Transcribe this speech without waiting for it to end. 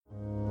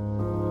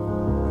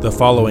The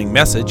following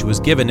message was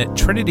given at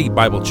Trinity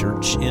Bible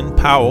Church in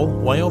Powell,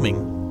 Wyoming.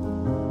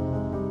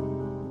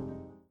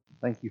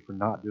 Thank you for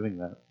not doing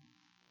that.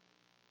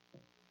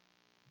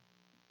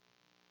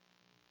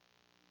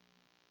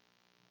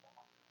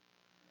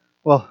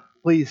 Well,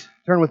 please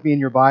turn with me in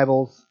your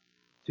Bibles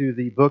to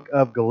the book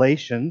of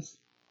Galatians.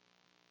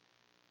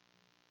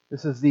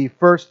 This is the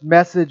first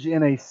message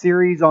in a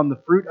series on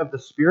the fruit of the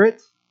Spirit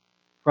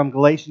from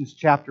Galatians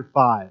chapter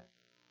 5.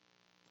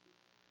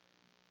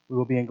 We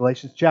will be in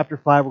Galatians chapter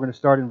 5. We're going to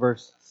start in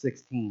verse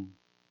 16.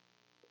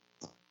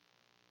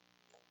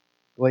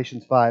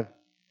 Galatians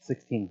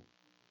 5:16.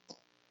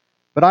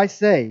 But I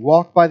say,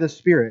 walk by the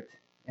Spirit,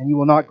 and you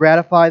will not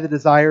gratify the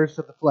desires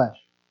of the flesh.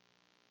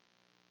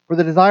 For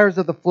the desires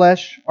of the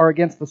flesh are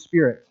against the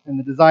Spirit, and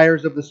the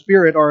desires of the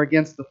Spirit are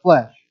against the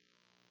flesh.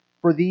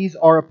 For these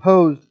are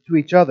opposed to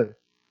each other,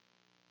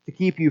 to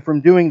keep you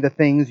from doing the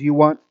things you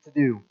want to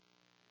do.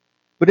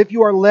 But if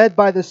you are led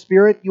by the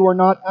Spirit, you are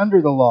not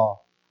under the law.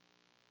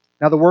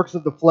 Now the works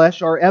of the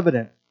flesh are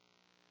evident: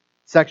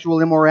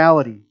 sexual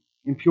immorality,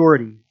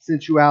 impurity,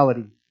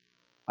 sensuality,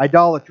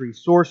 idolatry,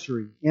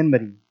 sorcery,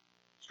 enmity,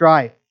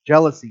 strife,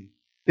 jealousy,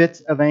 fits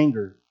of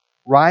anger,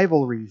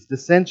 rivalries,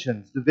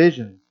 dissensions,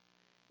 divisions,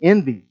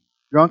 envy,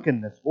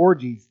 drunkenness,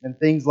 orgies, and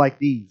things like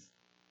these.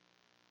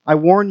 I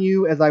warn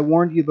you, as I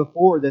warned you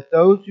before, that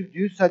those who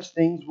do such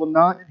things will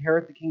not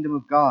inherit the kingdom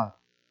of God.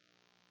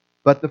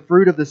 But the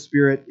fruit of the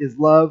Spirit is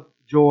love,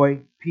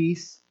 joy,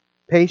 peace,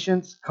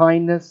 patience,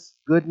 kindness,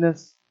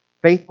 goodness,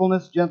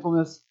 faithfulness,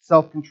 gentleness,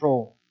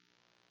 self-control.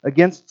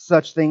 Against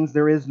such things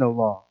there is no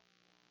law.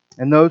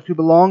 And those who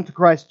belong to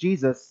Christ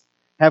Jesus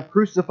have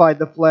crucified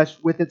the flesh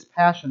with its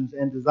passions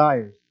and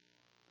desires.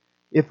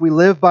 If we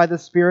live by the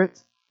Spirit,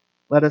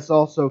 let us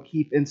also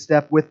keep in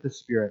step with the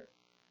Spirit.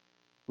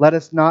 Let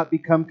us not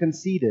become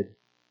conceited,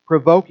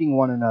 provoking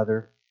one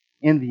another,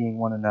 envying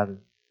one another.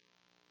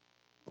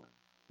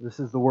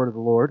 This is the word of the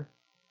Lord.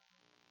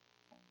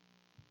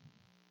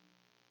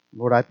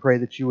 Lord, I pray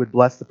that you would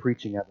bless the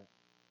preaching of it.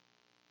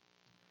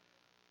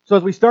 So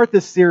as we start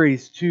this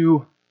series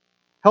to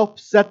help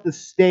set the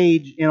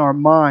stage in our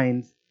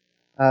minds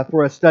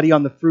for a study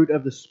on the fruit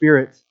of the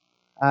Spirit,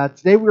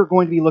 today we're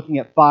going to be looking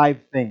at 5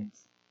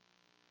 things.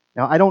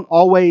 Now, I don't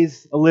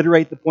always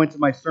alliterate the points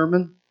of my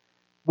sermon.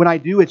 When I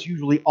do, it's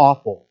usually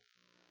awful.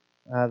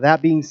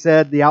 That being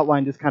said, the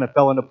outline just kind of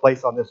fell into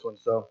place on this one,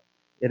 so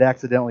it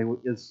accidentally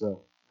is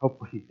so.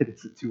 Hopefully it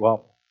isn't too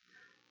awful.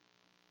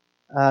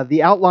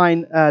 The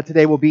outline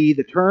today will be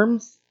the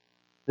terms,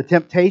 the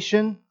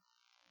temptation,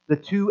 the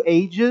 2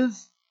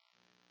 ages,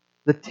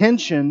 the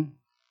tension,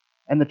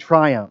 and the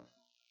triumph.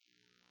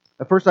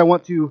 First, I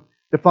want to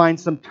define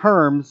some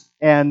terms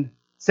and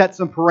set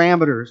some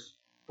parameters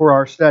for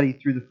our study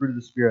through the fruit of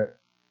the Spirit.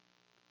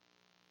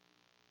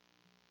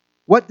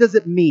 What does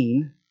it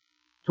mean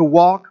to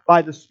walk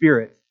by the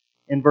Spirit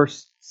in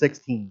verse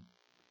 16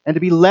 and to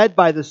be led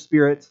by the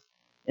Spirit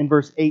in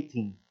verse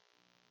 18?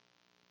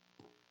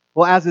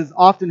 Well, as is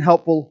often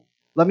helpful,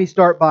 let me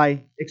start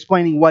by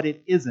explaining what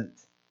it isn't.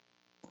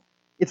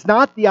 It's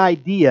not the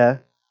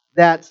idea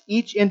that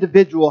each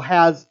individual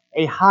has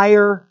a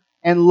higher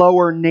and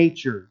lower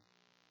nature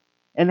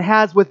and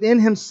has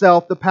within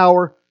himself the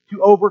power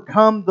to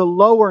overcome the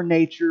lower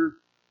nature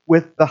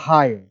with the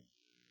higher.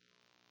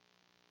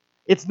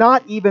 It's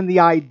not even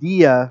the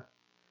idea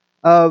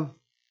of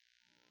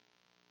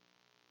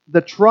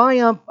the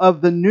triumph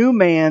of the new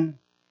man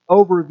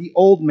over the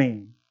old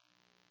man.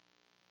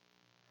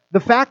 The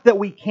fact that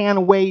we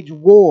can wage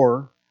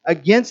war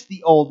against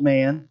the old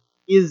man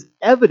is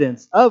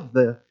evidence of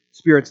the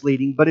Spirit's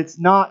leading, but it's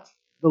not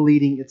the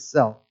leading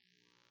itself.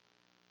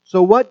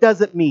 So what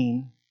does it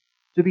mean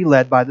to be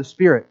led by the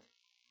Spirit?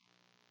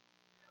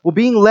 Well,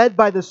 being led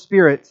by the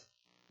Spirit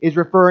is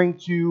referring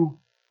to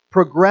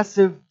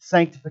progressive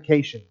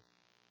sanctification.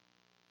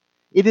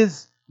 It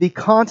is the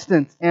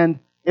constant and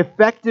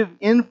effective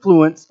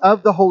influence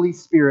of the Holy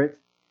Spirit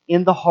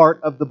in the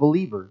heart of the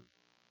believer.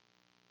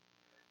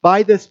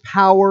 By this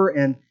power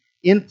and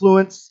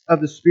influence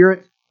of the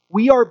Spirit,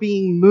 we are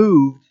being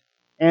moved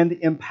and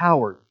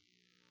empowered.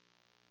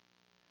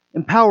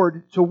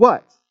 Empowered to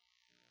what?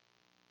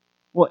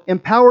 Well,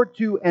 empowered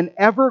to an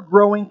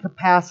ever-growing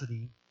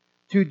capacity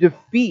to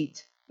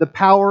defeat the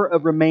power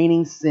of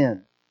remaining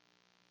sin.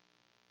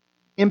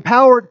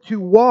 Empowered to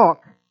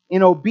walk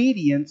in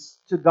obedience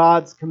to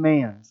God's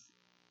commands.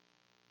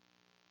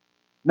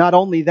 Not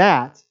only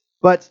that,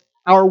 but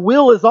our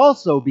will is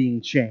also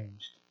being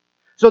changed,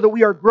 so that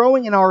we are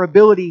growing in our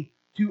ability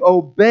to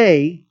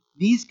obey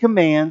these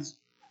commands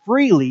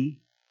freely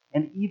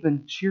and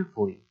even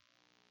cheerfully.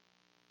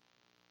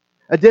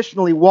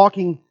 Additionally,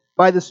 walking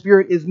by the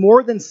Spirit is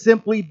more than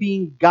simply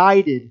being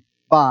guided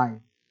by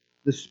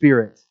the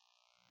Spirit.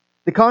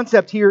 The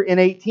concept here in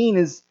 18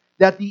 is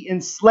that the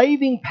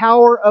enslaving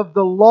power of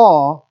the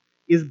law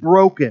is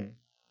broken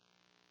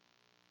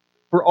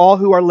for all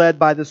who are led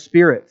by the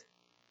Spirit.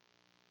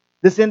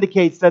 This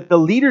indicates that the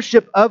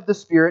leadership of the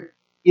Spirit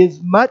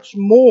is much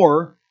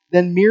more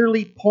than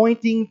merely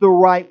pointing the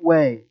right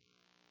way.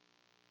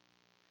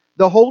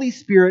 The Holy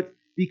Spirit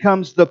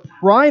becomes the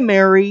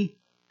primary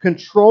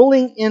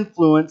controlling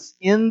influence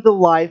in the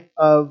life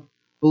of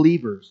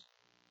believers,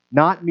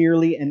 not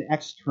merely an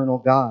external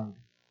guide.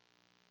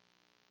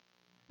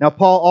 Now,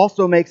 Paul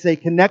also makes a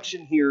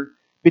connection here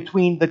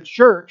between the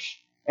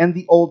church and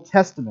the Old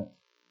Testament.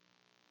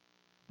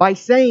 By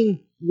saying,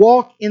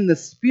 walk in the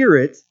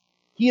Spirit,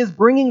 he is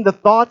bringing the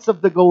thoughts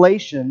of the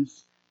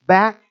Galatians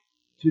back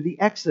to the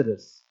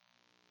Exodus.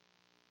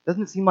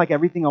 Doesn't it seem like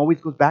everything always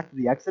goes back to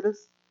the Exodus?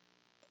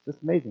 It's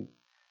just amazing.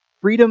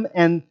 Freedom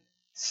and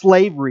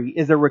slavery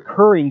is a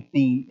recurring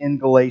theme in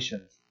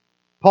Galatians.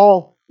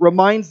 Paul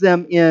reminds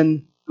them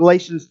in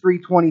Galatians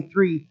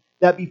 3:23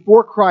 that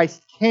before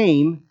Christ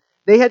came,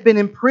 they had been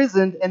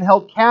imprisoned and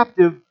held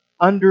captive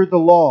under the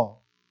law.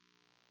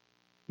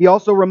 He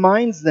also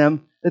reminds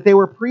them that they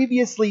were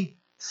previously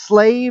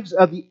slaves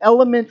of the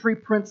elementary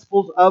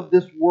principles of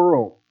this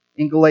world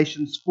in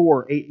Galatians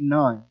 4:8 and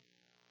 9.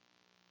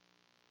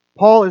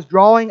 Paul is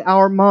drawing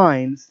our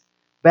minds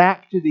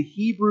back to the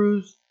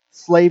Hebrews'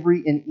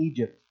 slavery in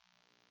Egypt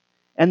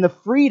and the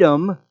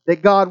freedom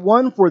that God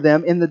won for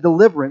them in the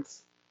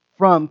deliverance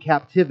from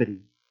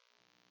captivity.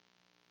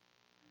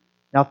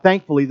 Now,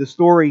 thankfully, the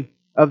story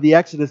of the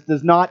Exodus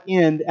does not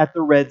end at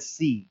the Red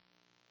Sea.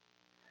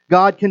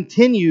 God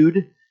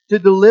continued to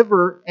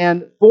deliver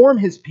and form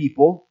His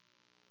people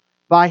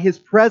by His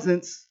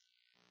presence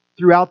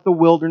throughout the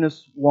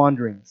wilderness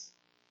wanderings.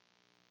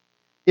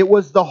 It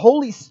was the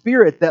Holy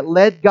Spirit that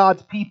led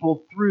God's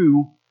people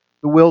through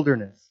the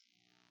wilderness.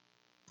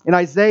 In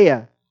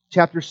Isaiah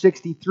chapter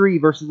 63,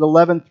 verses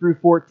 11 through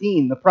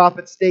 14, the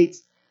prophet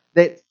states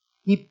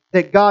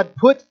that God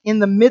put in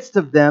the midst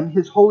of them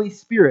His Holy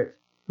Spirit,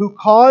 who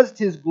caused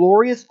His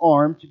glorious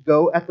arm to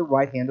go at the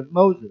right hand of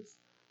Moses,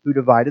 who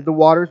divided the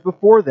waters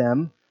before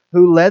them,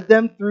 who led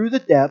them through the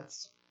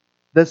depths.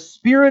 The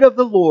Spirit of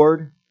the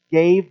Lord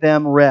gave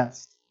them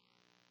rest.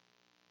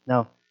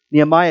 Now,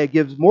 Nehemiah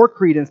gives more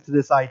credence to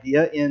this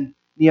idea in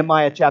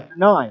Nehemiah chapter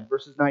 9,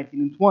 verses 19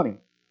 and 20.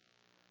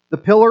 The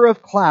pillar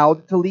of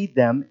cloud to lead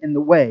them in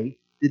the way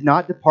did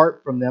not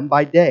depart from them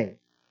by day,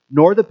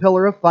 nor the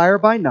pillar of fire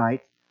by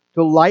night,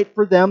 to light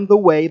for them the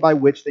way by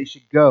which they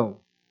should go.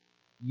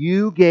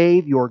 You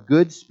gave your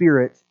good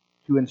Spirit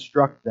to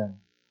instruct them.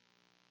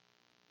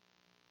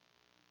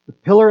 The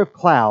pillar of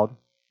cloud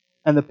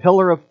and the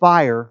pillar of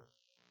fire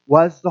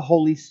was the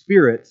Holy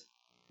Spirit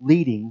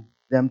leading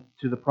them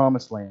to the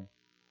promised land.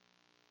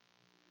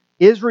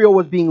 Israel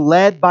was being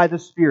led by the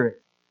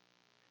Spirit.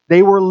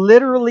 They were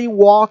literally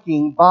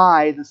walking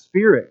by the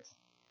Spirit.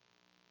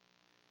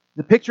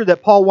 The picture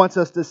that Paul wants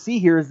us to see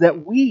here is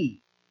that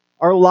we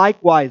are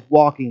likewise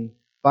walking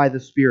by the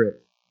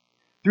Spirit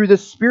through the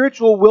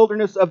spiritual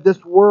wilderness of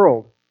this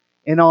world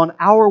and on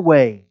our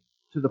way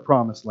to the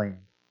promised land.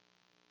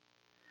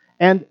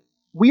 And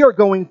we are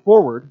going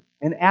forward,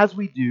 and as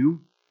we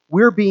do,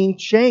 we're being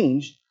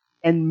changed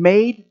and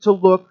made to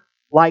look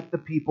like the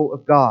people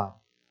of God.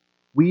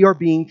 We are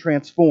being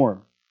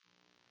transformed.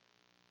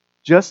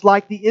 Just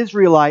like the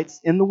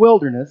Israelites in the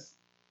wilderness,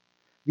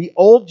 the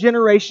old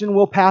generation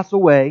will pass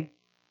away,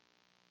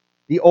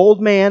 the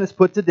old man is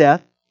put to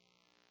death,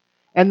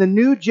 and the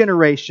new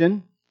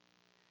generation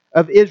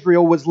of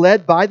Israel was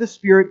led by the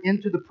Spirit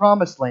into the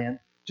promised land,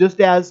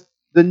 just as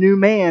the new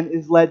man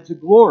is led to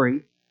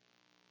glory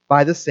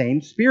by the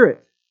same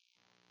Spirit.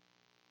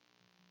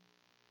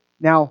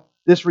 Now,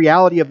 this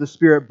reality of the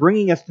Spirit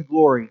bringing us to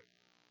glory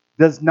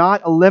does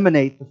not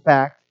eliminate the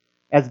fact,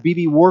 as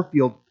B.B.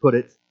 Warfield put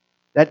it,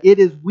 that it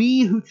is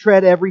we who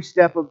tread every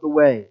step of the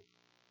way.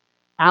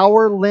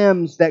 Our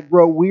limbs that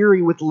grow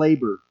weary with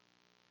labor,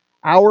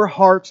 our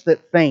hearts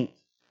that faint,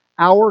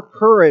 our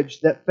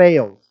courage that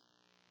fails,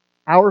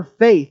 our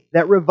faith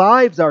that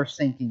revives our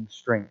sinking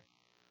strength,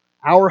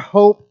 our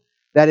hope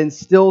that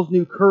instills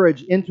new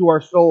courage into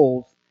our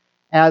souls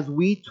as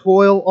we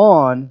toil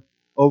on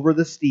over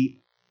the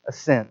steep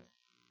ascent.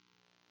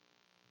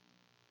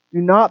 Do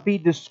not be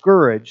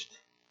discouraged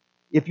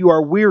if you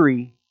are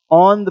weary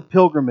on the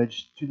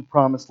pilgrimage to the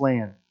promised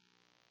land.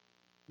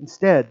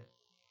 Instead,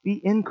 be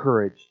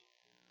encouraged.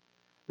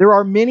 There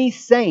are many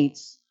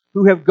saints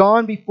who have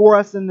gone before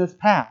us in this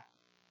path.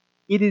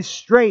 It is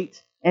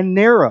straight and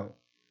narrow,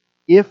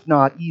 if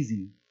not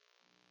easy.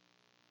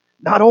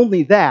 Not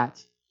only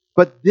that,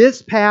 but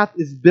this path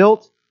is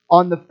built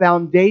on the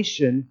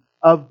foundation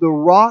of the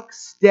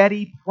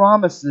rock-steady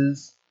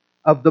promises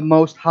of the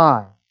Most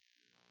High.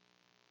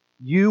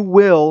 You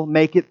will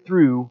make it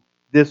through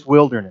this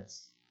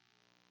wilderness.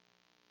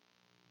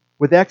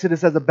 With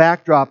Exodus as a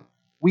backdrop,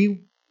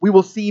 we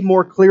will see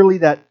more clearly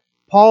that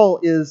Paul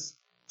is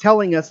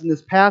telling us in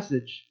this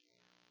passage.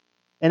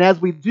 And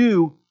as we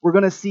do, we're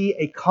going to see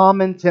a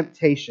common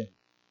temptation.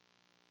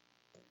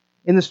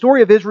 In the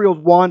story of Israel's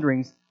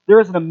wanderings, there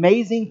is an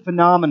amazing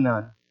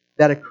phenomenon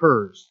that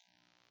occurs.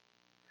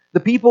 The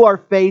people are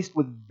faced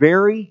with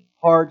very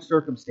hard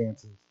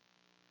circumstances,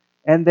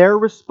 and their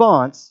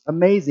response,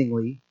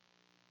 amazingly,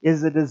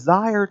 is a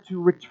desire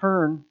to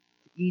return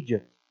to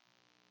Egypt.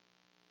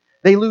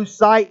 They lose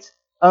sight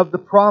of the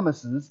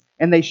promises,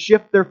 and they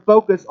shift their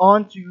focus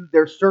onto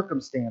their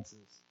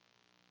circumstances.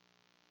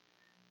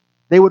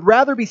 They would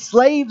rather be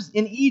slaves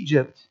in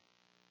Egypt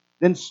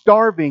than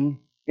starving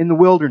in the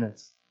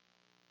wilderness.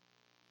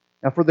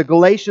 Now, for the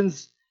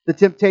Galatians, the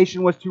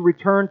temptation was to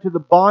return to the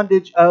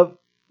bondage of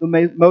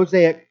the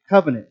Mosaic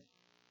covenant.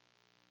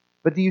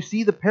 But do you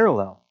see the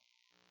parallel?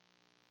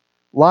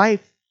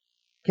 Life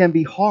can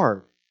be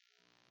hard,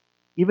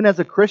 even as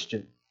a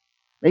Christian,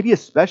 maybe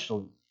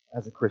especially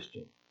as a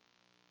Christian.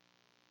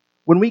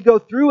 When we go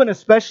through an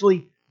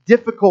especially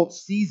difficult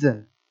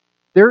season,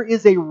 there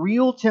is a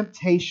real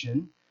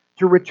temptation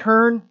to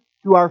return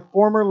to our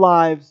former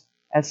lives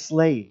as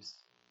slaves.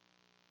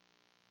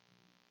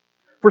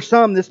 For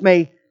some, this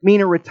may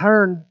mean a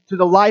return to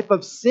the life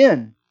of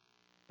sin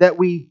that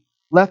we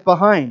left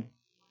behind.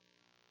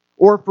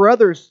 Or for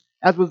others,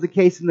 as was the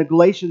case in the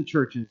Galatian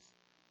churches,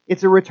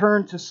 it's a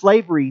return to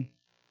slavery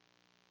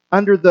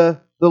under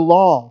the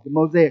law, the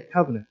Mosaic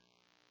covenant.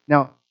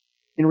 Now,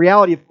 in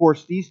reality, of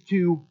course, these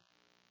two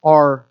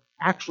are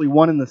actually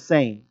one and the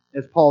same,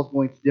 as Paul is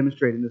going to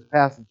demonstrate in this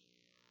passage.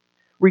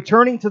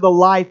 Returning to the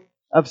life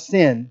of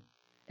sin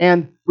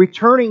and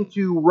returning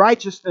to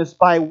righteousness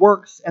by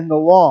works and the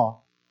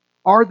law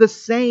are the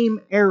same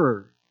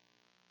error.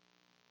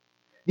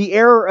 The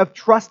error of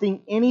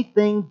trusting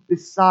anything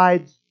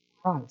besides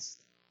Christ.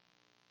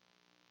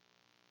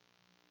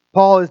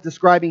 Paul is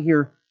describing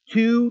here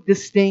two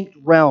distinct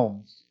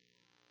realms,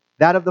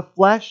 that of the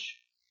flesh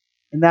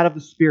and that of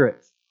the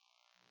spirit.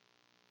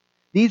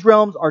 These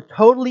realms are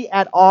totally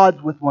at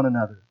odds with one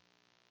another.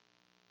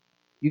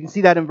 You can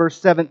see that in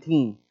verse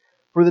 17.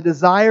 For the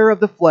desire of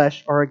the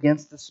flesh are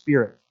against the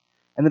spirit,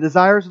 and the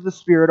desires of the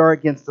spirit are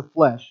against the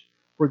flesh,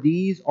 for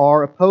these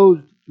are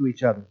opposed to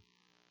each other.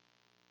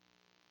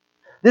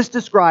 This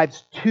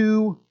describes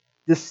two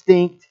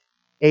distinct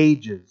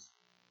ages.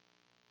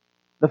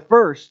 The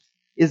first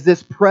is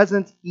this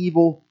present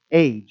evil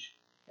age,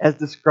 as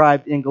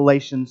described in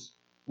Galatians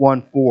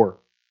 1:4.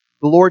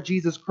 The Lord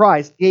Jesus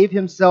Christ gave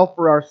Himself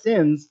for our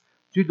sins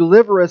to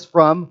deliver us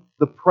from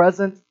the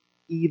present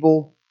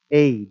evil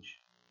age.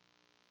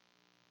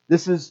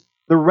 This is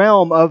the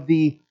realm of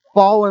the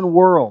fallen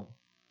world,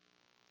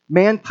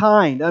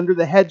 mankind under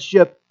the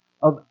headship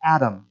of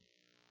Adam.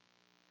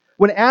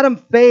 When Adam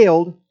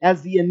failed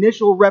as the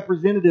initial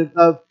representative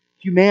of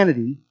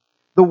humanity,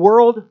 the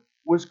world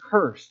was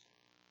cursed.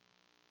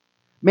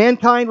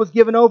 Mankind was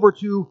given over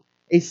to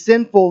a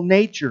sinful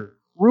nature,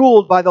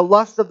 ruled by the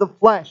lust of the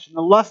flesh and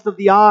the lust of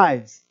the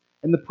eyes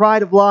and the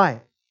pride of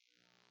life.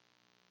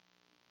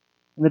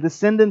 And the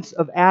descendants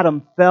of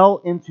Adam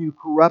fell into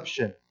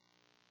corruption.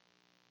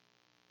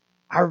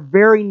 Our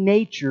very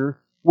nature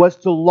was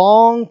to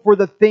long for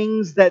the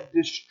things that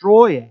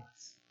destroy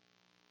us.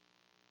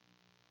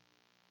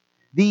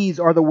 These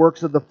are the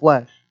works of the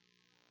flesh.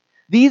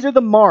 These are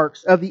the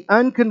marks of the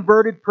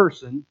unconverted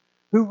person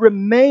who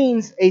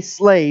remains a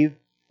slave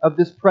of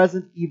this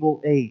present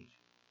evil age.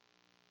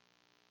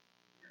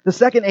 The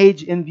second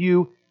age in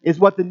view is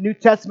what the New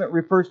Testament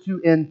refers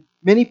to in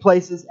many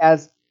places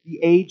as the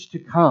age to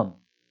come.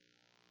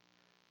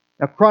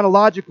 Now,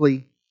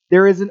 chronologically,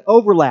 there is an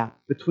overlap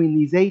between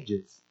these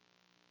ages.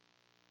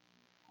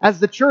 As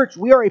the church,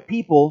 we are a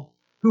people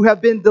who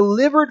have been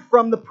delivered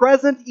from the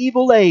present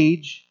evil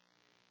age,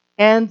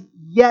 and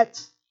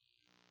yet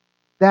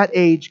that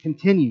age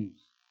continues.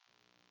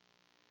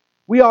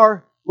 We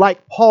are,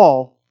 like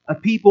Paul, a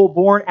people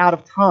born out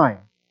of time.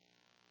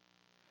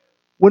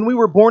 When we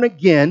were born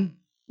again,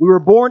 we were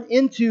born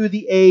into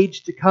the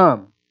age to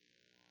come.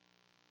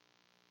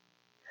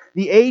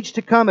 The age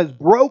to come has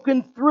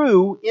broken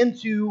through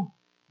into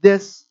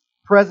this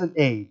present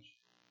age.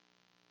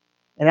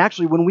 And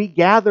actually, when we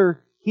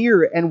gather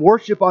here and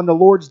worship on the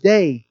Lord's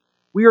Day,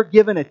 we are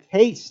given a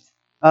taste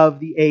of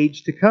the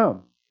age to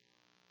come.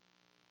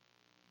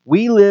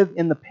 We live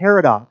in the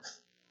paradox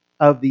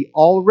of the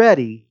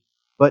already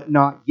but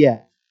not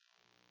yet.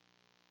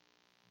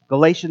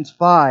 Galatians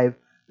 5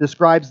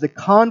 describes the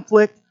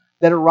conflict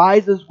that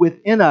arises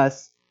within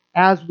us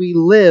as we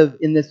live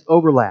in this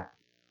overlap.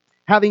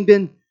 Having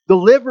been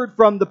delivered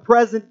from the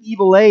present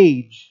evil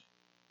age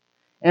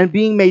and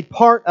being made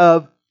part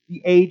of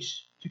the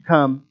age to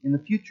come in the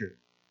future.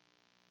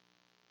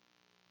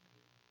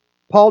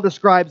 Paul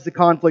describes the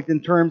conflict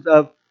in terms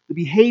of the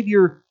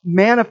behavior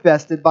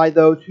manifested by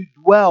those who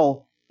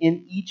dwell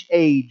in each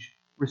age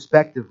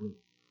respectively.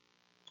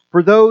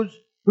 For those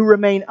who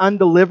remain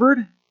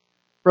undelivered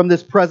from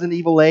this present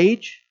evil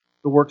age,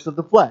 the works of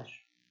the flesh.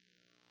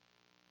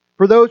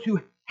 For those who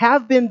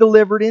have been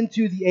delivered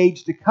into the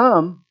age to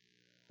come,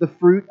 the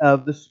fruit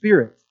of the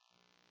Spirit.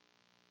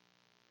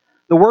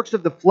 The works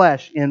of the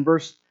flesh in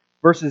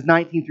verses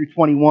 19 through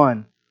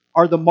 21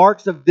 are the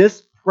marks of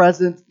this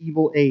present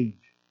evil age.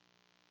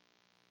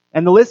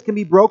 And the list can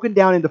be broken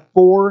down into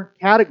 4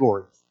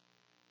 categories: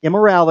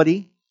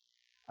 immorality,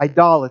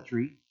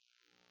 idolatry,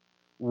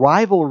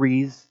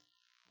 rivalries,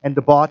 and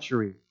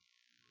debauchery.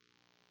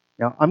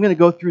 Now, I'm going to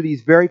go through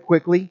these very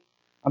quickly.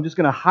 I'm just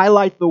going to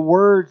highlight the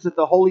words that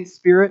the Holy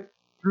Spirit,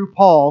 through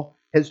Paul,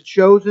 has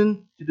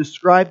chosen to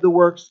describe the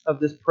works of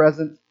this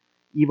present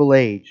evil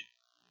age.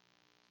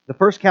 The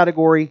first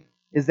category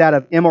is that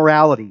of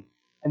immorality.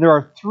 And there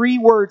are three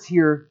words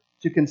here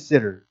to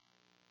consider.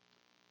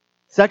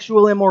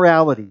 Sexual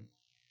immorality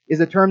is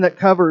a term that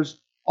covers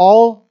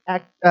all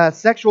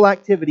sexual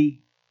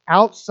activity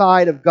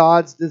outside of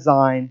God's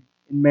design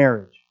in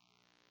marriage.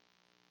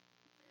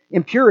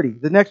 Impurity,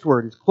 the next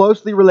word, is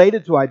closely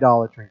related to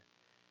idolatry,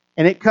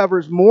 and it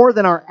covers more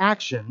than our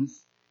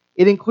actions.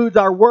 It includes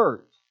our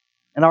words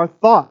and our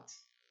thoughts,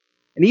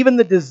 and even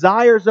the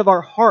desires of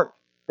our heart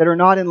that are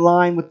not in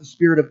line with the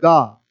Spirit of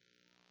God.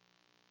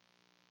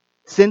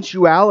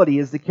 Sensuality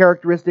is the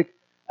characteristic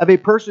of a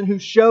person who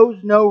shows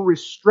no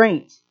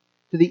restraint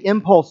to the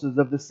impulses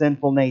of the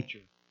sinful nature.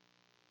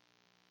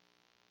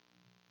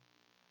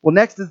 Well,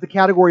 next is the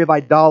category of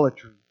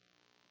idolatry.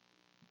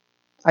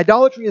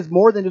 Idolatry is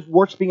more than just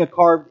worshiping a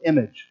carved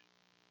image,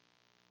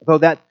 though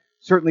that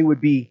certainly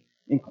would be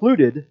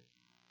included.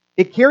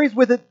 It carries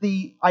with it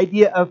the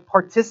idea of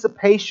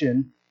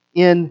participation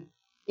in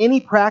any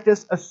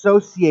practice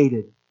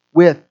associated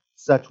with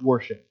such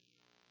worship.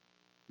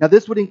 Now,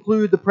 this would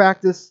include the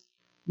practice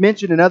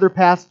mentioned in other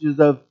passages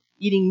of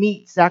eating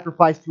meat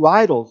sacrificed to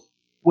idols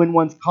when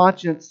one's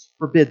conscience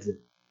forbids it.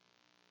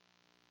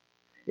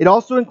 It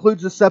also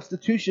includes the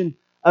substitution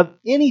of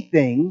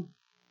anything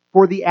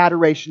for the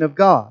adoration of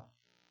God,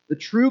 the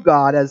true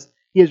God as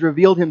He has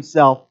revealed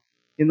Himself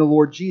in the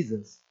Lord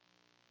Jesus.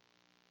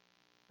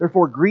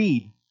 Therefore,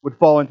 greed would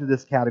fall into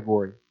this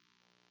category,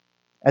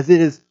 as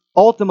it is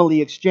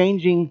ultimately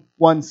exchanging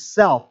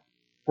oneself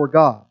for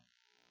God.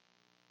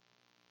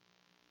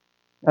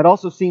 It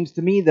also seems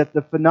to me that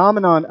the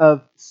phenomenon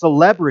of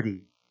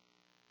celebrity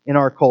in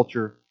our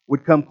culture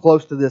would come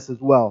close to this as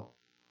well.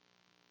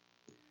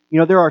 You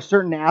know, there are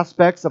certain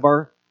aspects of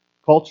our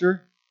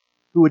culture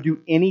who would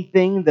do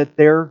anything that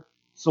their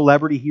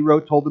celebrity hero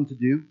told them to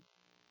do.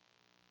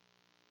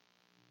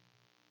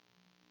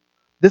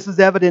 This is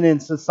evident in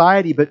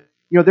society, but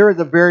there is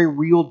a very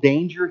real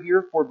danger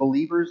here for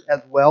believers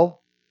as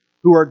well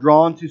who are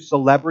drawn to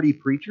celebrity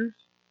preachers.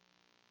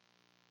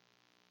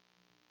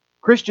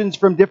 Christians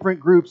from different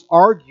groups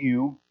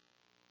argue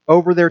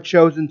over their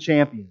chosen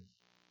champions.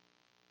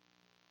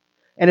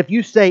 And if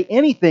you say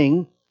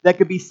anything that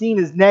could be seen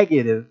as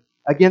negative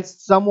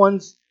against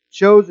someone's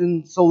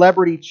chosen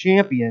celebrity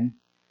champion,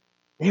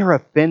 they are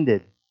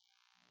offended.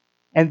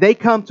 And they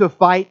come to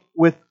fight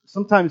with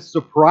sometimes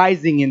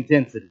surprising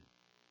intensity.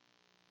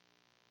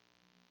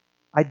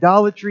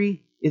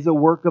 Idolatry is a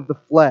work of the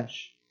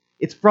flesh.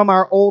 It's from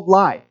our old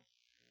life.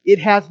 It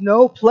has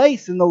no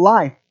place in the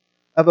life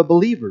of a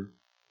believer.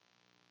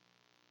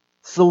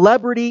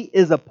 Celebrity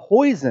is a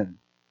poison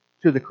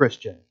to the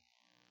Christian.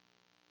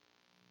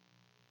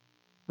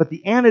 But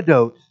the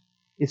antidote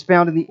is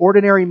found in the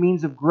ordinary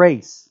means of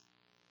grace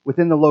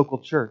within the local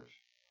church.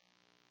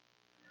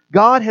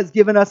 God has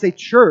given us a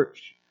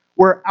church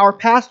where our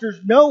pastors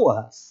know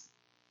us,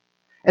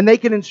 and they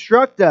can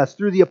instruct us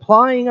through the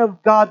applying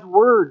of God's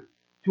Word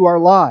to our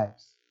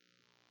lives.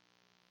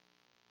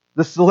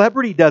 The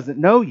celebrity doesn't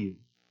know you.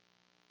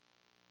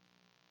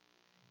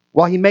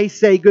 While he may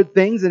say good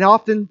things, and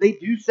often they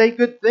do say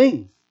good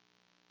things,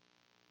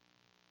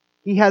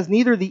 he has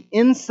neither the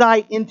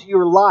insight into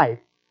your life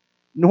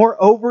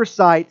nor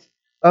oversight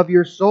of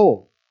your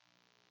soul.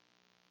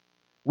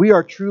 We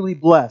are truly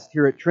blessed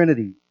here at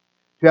Trinity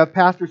to have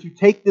pastors who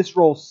take this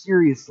role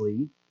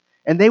seriously,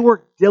 and they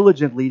work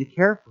diligently to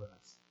care for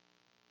us.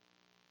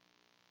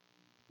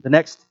 The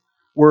next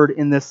word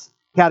in this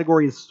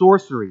category is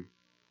sorcery.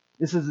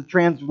 This is a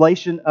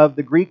translation of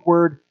the Greek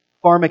word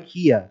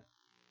pharmakia.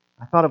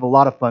 I thought of a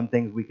lot of fun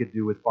things we could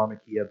do with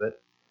pharmakia,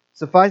 but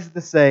suffice it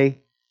to say,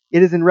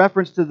 it is in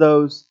reference to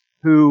those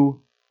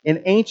who,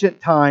 in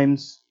ancient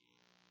times,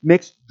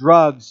 mixed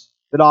drugs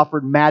that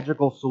offered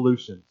magical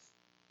solutions.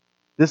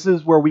 This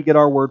is where we get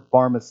our word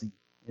pharmacy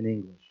in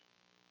English.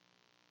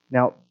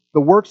 Now,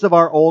 the works of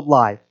our old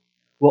life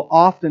will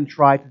often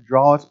try to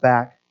draw us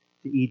back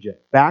to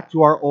Egypt, back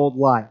to our old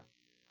life,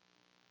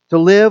 to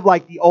live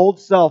like the old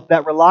self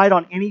that relied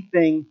on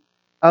anything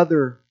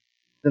other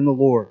than the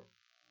Lord.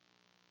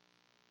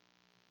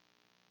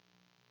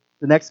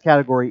 The next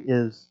category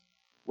is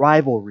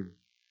rivalry.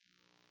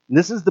 And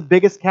this is the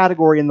biggest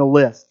category in the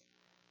list,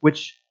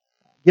 which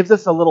gives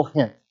us a little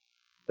hint.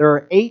 There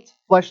are 8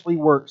 fleshly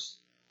works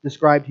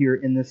described here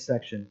in this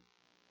section.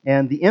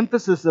 And the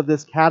emphasis of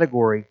this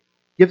category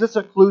gives us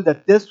a clue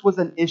that this was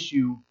an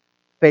issue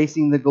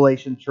facing the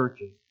Galatian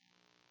churches.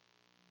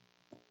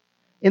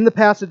 In the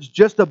passage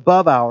just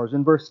above ours,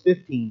 in verse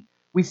 15,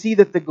 we see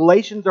that the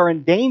Galatians are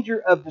in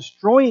danger of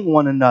destroying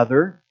one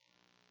another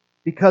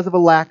because of a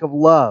lack of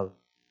love.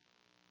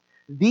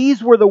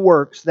 These were the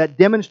works that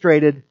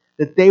demonstrated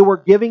that they were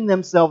giving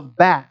themselves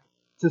back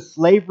to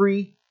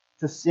slavery,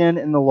 to sin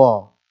and the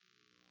law.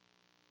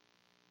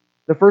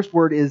 The first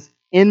word is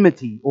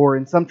enmity, or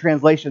in some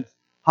translations,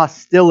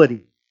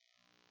 hostility.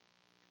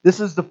 This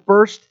is the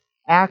first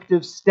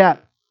active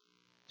step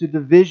to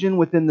division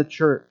within the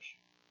church.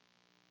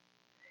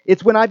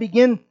 It's when I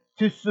begin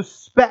to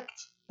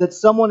suspect that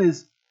someone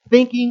is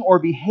thinking or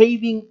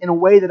behaving in a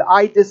way that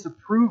I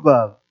disapprove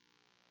of,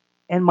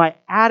 and my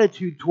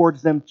attitude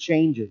towards them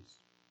changes.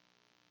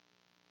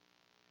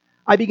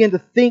 I begin to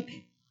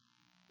think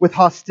with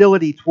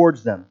hostility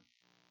towards them.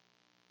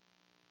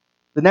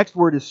 The next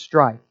word is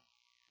strife,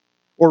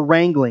 or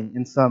wrangling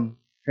in some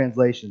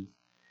translations.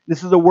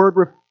 This is a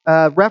word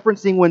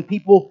referencing when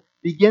people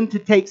begin to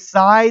take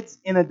sides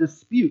in a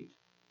dispute.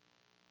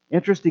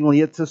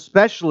 Interestingly, it's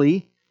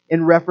especially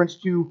in reference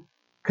to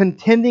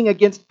contending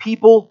against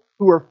people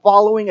who are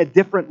following a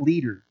different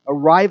leader, a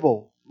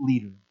rival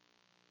leader.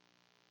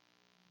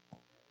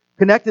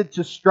 Connected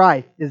to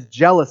strife is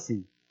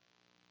jealousy.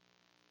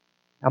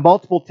 Now,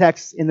 multiple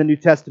texts in the New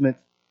Testament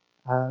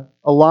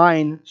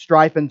align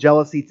strife and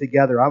jealousy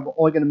together. I'm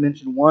only going to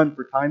mention one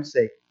for time's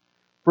sake.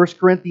 1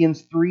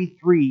 Corinthians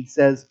 3:3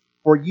 says,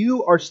 "For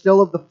you are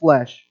still of the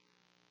flesh.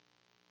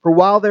 For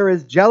while there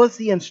is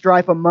jealousy and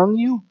strife among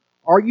you,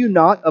 are you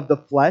not of the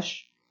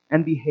flesh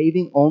and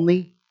behaving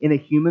only in a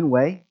human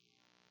way?"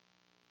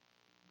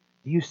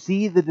 Do you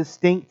see the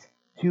distinct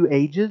two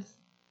ages?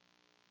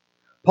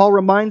 Paul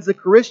reminds the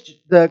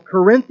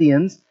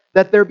Corinthians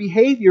that their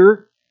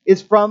behavior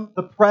is from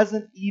the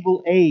present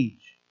evil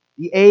age,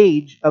 the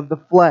age of the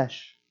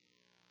flesh.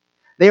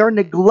 They are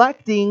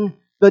neglecting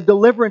the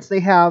deliverance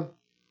they have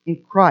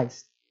in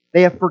Christ.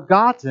 They have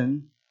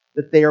forgotten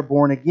that they are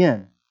born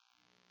again.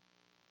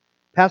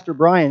 Pastor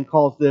Brian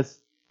calls this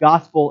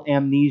gospel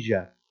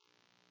amnesia.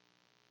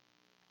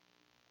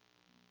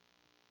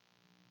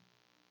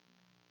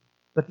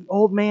 But the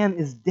old man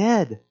is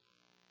dead,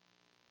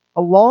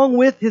 along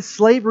with his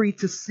slavery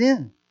to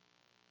sin.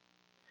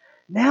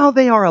 Now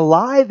they are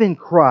alive in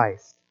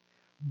Christ,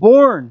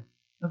 born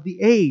of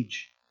the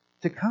age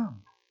to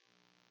come.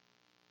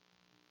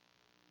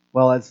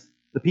 Well, as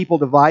the people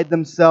divide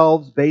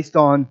themselves based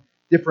on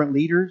different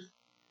leaders,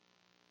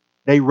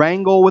 they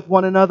wrangle with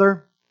one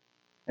another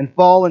and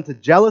fall into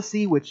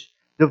jealousy, which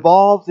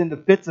devolves into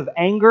fits of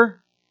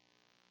anger.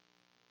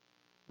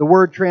 The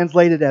word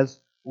translated as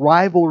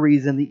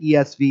rivalries in the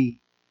ESV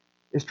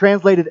is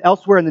translated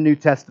elsewhere in the New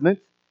Testament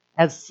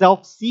as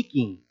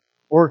self-seeking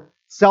or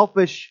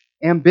selfish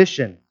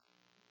ambition.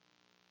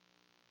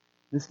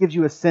 This gives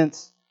you a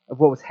sense of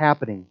what was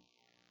happening.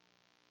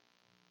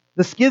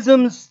 The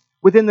schisms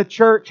within the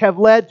church have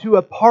led to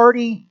a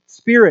party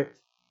spirit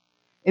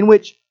in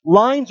which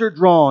lines are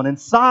drawn and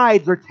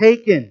sides are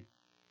taken,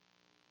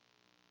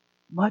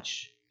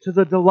 much to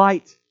the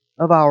delight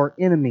of our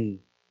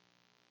enemy.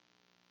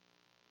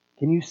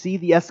 Can you see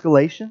the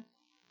escalation?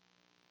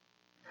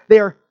 They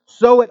are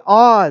so at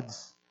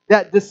odds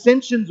that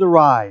dissensions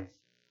arise.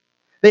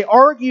 They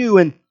argue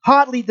and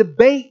hotly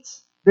debate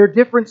their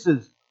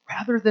differences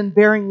rather than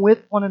bearing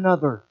with one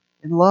another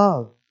in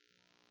love.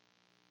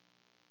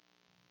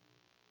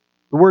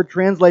 The word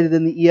translated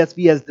in the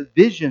ESV as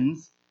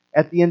divisions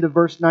at the end of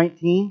verse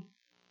 19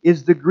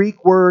 is the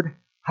Greek word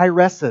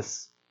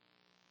hairesis.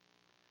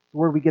 The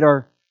word we get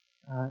our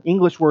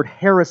English word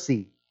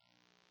heresy.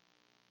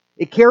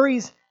 It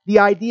carries the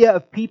idea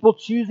of people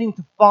choosing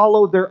to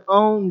follow their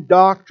own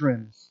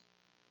doctrines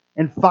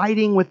and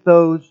fighting with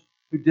those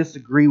who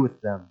disagree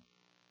with them.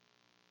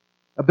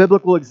 A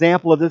biblical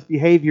example of this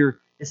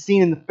behavior is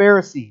seen in the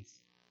Pharisees.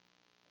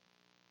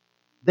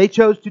 They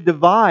chose to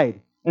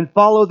divide and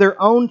follow their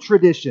own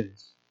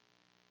traditions,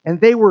 and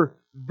they were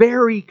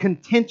very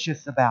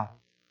contentious about it.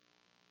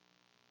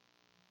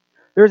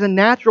 There's a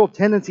natural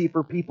tendency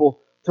for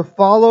people to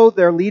follow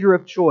their leader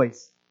of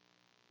choice,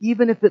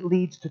 even if it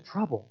leads to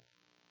trouble.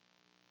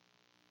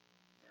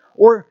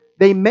 Or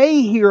they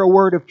may hear a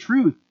word of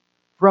truth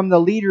from the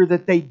leader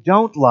that they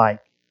don't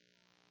like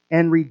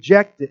and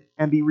reject it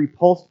and be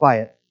repulsed by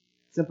it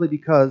simply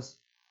because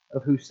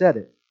of who said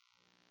it.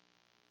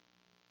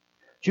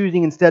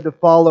 Choosing instead to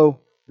follow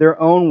their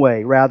own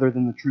way rather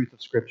than the truth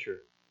of Scripture.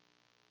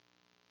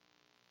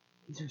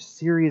 These are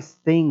serious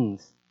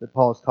things that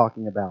Paul is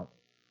talking about.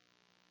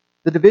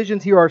 The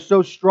divisions here are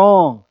so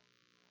strong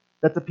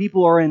that the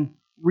people are in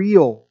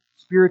real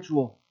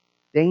spiritual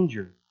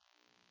danger.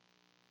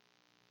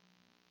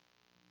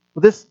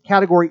 Well, this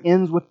category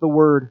ends with the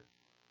word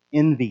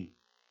envy.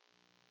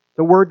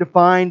 The word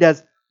defined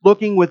as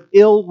looking with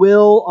ill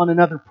will on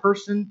another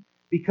person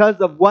because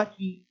of what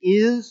he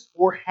is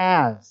or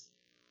has.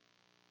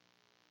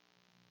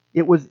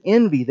 It was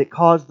envy that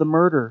caused the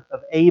murder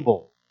of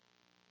Abel.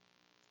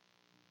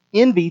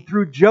 Envy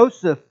threw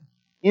Joseph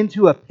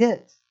into a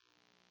pit.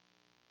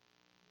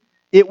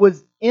 It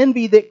was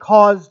envy that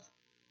caused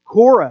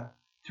Korah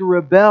to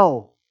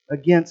rebel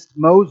against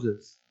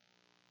Moses.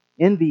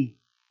 Envy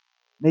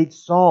made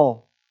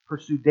Saul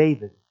pursue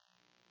David.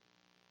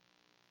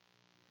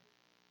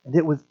 And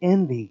it was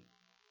envy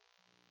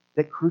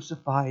that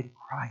crucified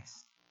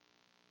Christ.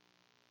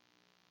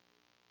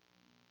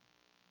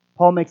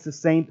 Paul makes the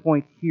same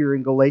point here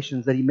in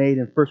Galatians that he made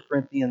in 1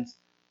 Corinthians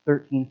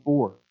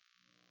 13:4.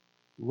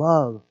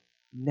 Love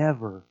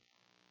never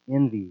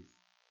envies.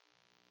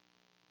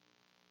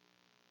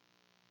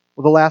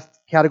 Well, the last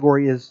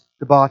category is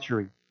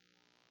debauchery.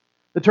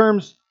 The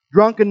terms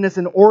drunkenness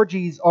and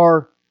orgies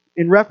are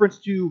in reference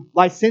to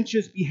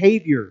licentious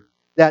behavior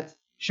that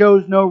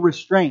shows no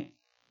restraint.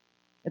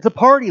 It's a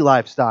party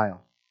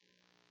lifestyle.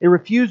 It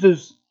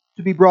refuses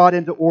to be brought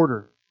into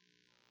order.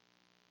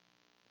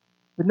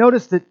 But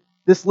notice that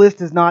this list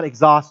is not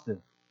exhaustive.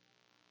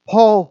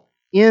 Paul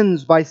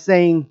ends by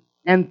saying,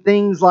 and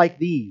things like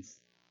these.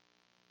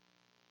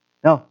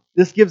 Now,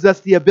 this gives us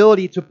the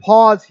ability to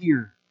pause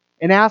here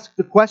and ask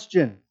the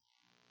question,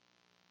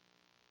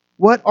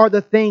 what are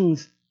the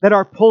things that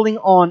are pulling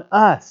on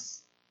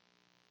us?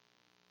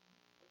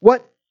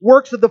 What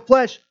works of the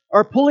flesh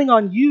are pulling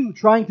on you,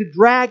 trying to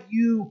drag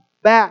you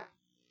back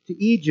to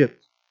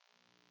Egypt?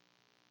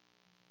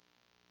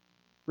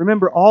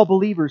 Remember, all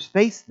believers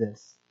face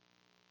this.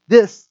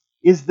 This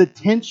is the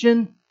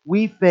tension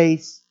we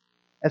face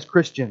as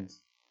Christians.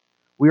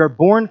 We are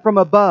born from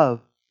above,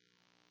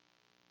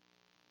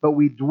 but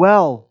we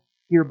dwell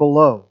here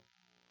below.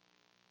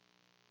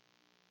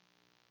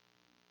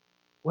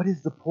 What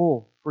is the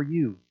pull for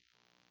you,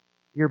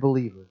 dear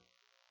believer?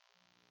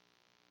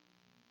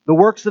 The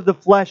works of the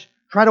flesh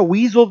try to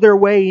weasel their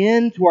way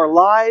into our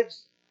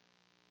lives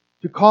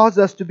to cause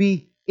us to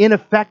be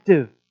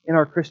ineffective in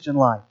our Christian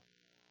life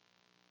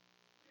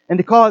and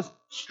to cause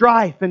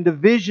strife and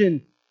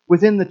division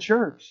within the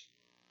church.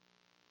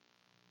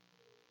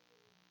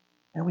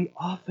 And we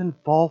often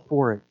fall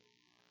for it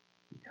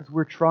because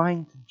we're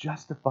trying to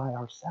justify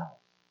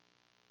ourselves.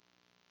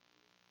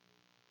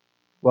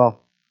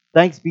 Well,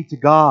 thanks be to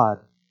God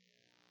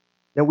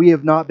that we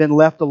have not been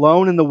left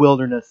alone in the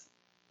wilderness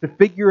to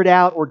figure it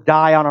out or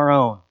die on our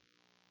own.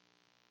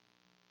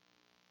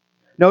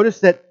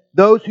 Notice that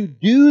those who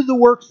do the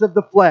works of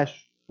the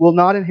flesh will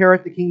not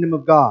inherit the kingdom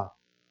of God.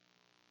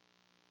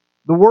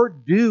 The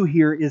word do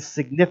here is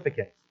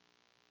significant.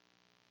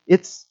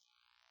 It's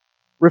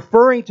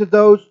referring to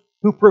those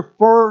who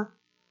perform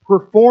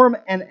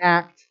an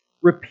act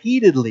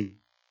repeatedly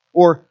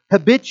or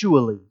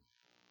habitually.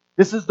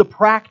 This is the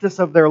practice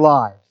of their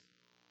lives.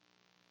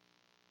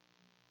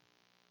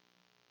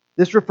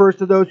 This refers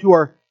to those who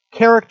are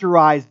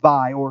characterized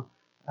by or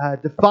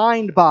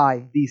defined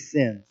by these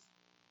sins.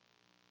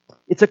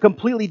 It's a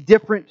completely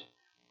different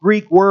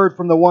Greek word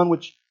from the one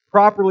which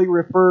properly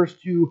refers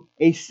to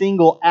a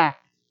single act.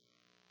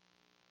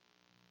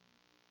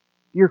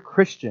 Dear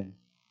Christian,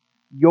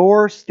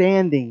 your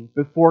standing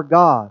before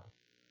God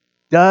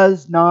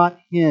does not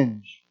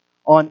hinge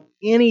on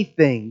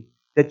anything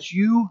that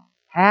you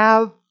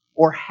have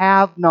or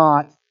have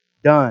not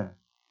done.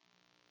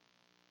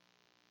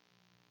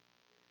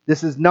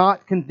 This is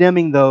not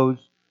condemning those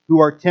who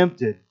are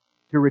tempted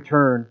to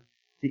return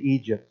to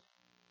Egypt.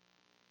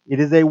 It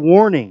is a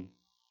warning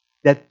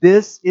that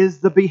this is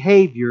the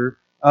behavior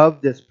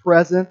of this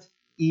present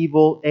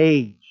evil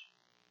age.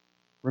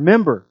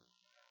 Remember,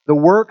 the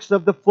works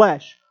of the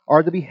flesh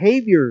are the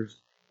behaviors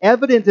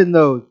evident in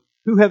those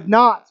who have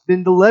not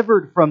been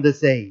delivered from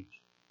this age.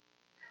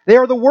 They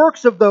are the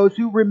works of those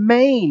who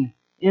remain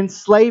in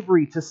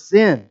slavery to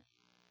sin.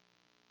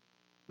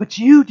 But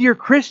you, dear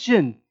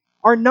Christian,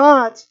 are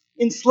not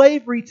in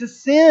slavery to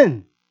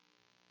sin.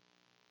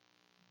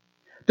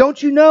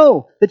 Don't you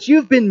know that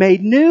you've been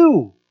made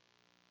new?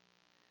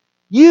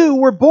 You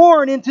were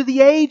born into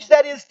the age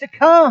that is to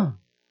come.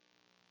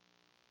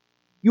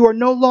 You are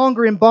no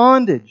longer in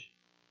bondage.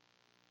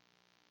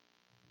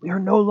 We are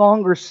no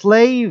longer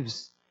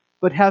slaves,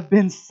 but have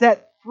been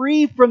set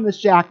free from the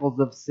shackles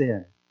of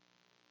sin.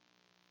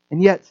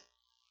 And yet,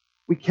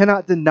 we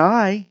cannot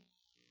deny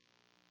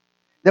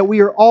that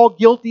we are all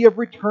guilty of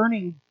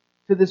returning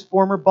to this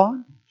former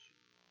bondage.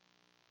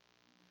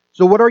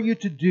 So what are you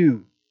to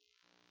do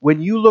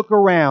when you look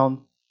around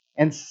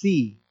and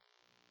see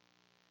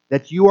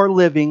that you are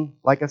living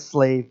like a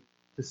slave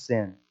to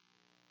sin?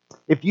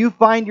 If you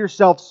find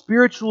yourself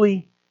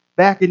spiritually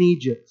back in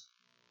Egypt,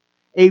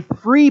 a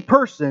free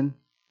person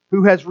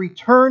who has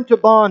returned to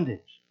bondage,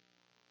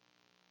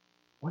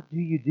 what do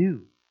you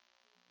do?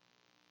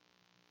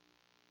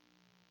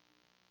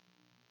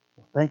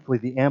 Well, thankfully,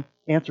 the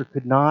answer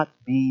could not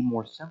be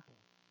more simple.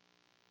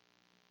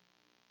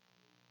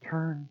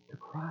 Turn to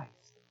Christ.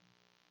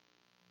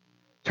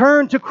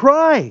 Turn to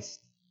Christ.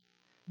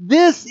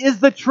 This is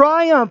the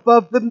triumph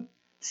of the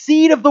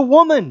seed of the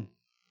woman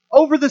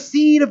over the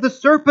seed of the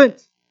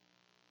serpent.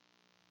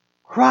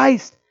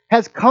 Christ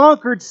has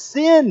conquered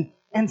sin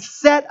and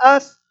set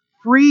us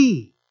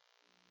free.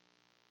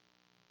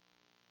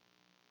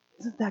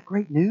 Isn't that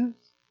great news?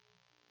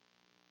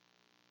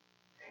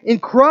 In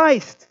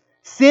Christ,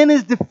 sin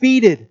is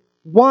defeated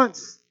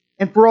once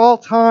and for all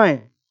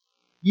time.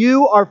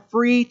 You are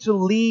free to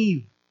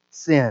leave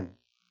sin.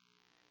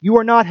 You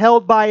are not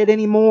held by it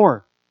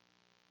anymore.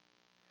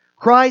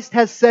 Christ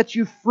has set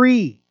you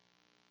free.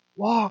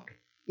 Walk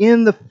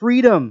in the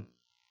freedom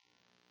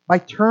by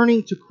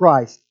turning to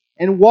Christ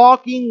and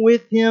walking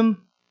with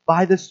Him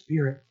by the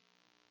Spirit.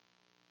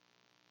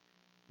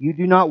 You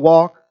do not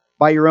walk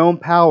by your own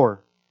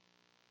power,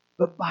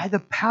 but by the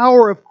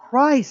power of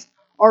Christ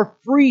are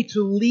free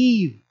to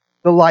leave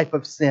the life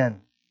of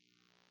sin.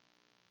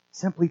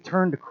 Simply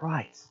turn to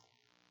Christ.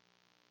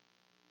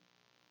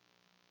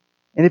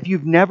 And if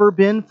you've never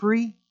been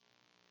free,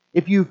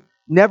 if you've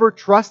never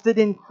trusted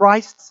in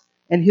Christ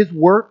and His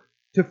work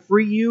to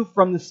free you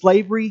from the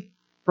slavery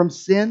from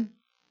sin,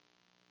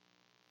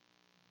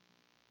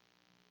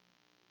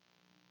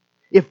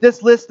 If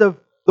this list of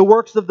the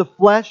works of the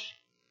flesh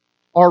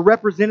are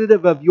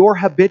representative of your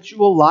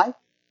habitual life,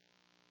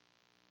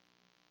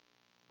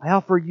 I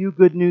offer you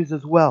good news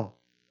as well.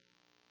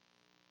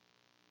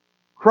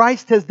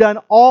 Christ has done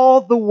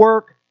all the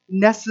work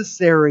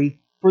necessary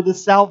for the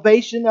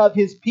salvation of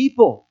His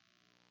people.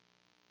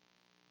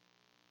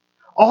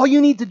 All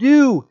you need to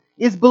do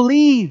is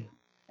believe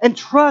and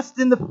trust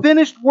in the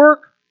finished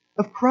work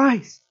of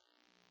Christ.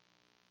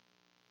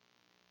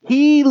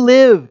 He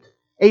lived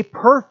a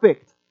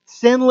perfect,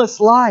 sinless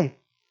life.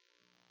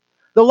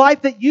 The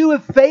life that you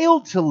have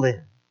failed to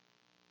live.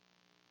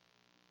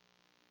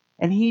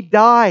 And He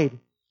died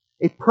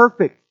a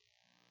perfect,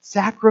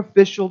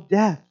 sacrificial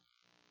death.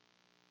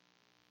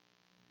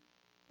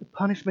 The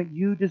punishment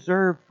you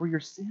deserve for your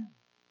sin.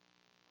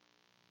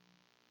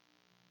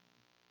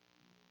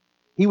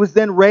 He was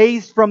then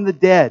raised from the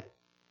dead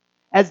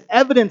as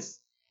evidence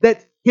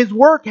that His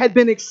work had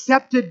been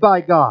accepted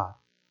by God.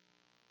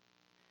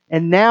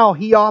 And now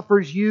He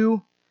offers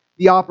you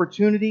the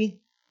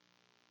opportunity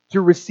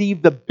to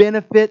receive the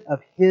benefit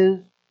of His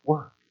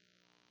work.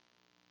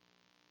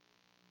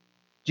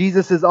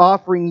 Jesus is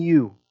offering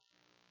you,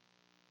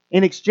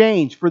 in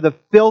exchange for the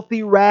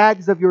filthy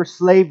rags of your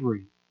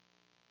slavery,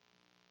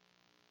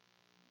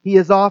 He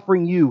is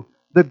offering you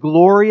the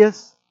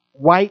glorious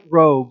white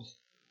robes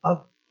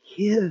of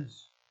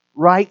His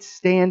right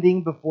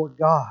standing before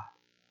God.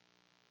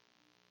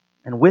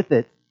 And with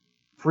it,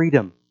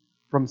 freedom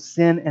from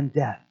sin and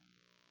death.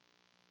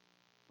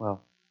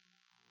 Well,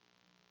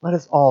 let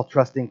us all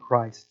trust in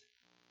Christ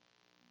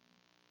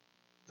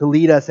to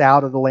lead us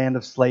out of the land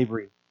of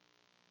slavery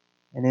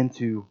and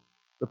into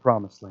the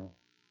promised land.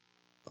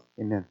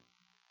 Amen.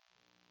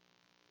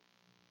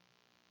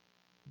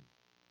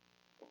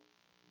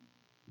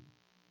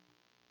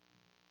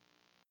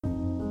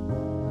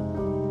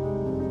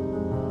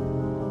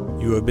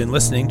 You have been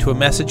listening to a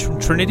message from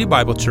Trinity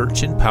Bible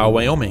Church in Powell,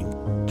 Wyoming.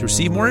 To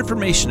receive more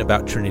information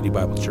about Trinity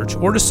Bible Church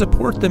or to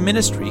support the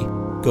ministry,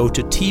 go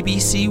to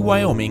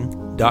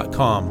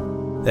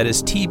tbcwyoming.com. That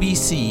is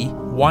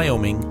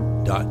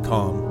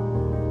tbcwyoming.com.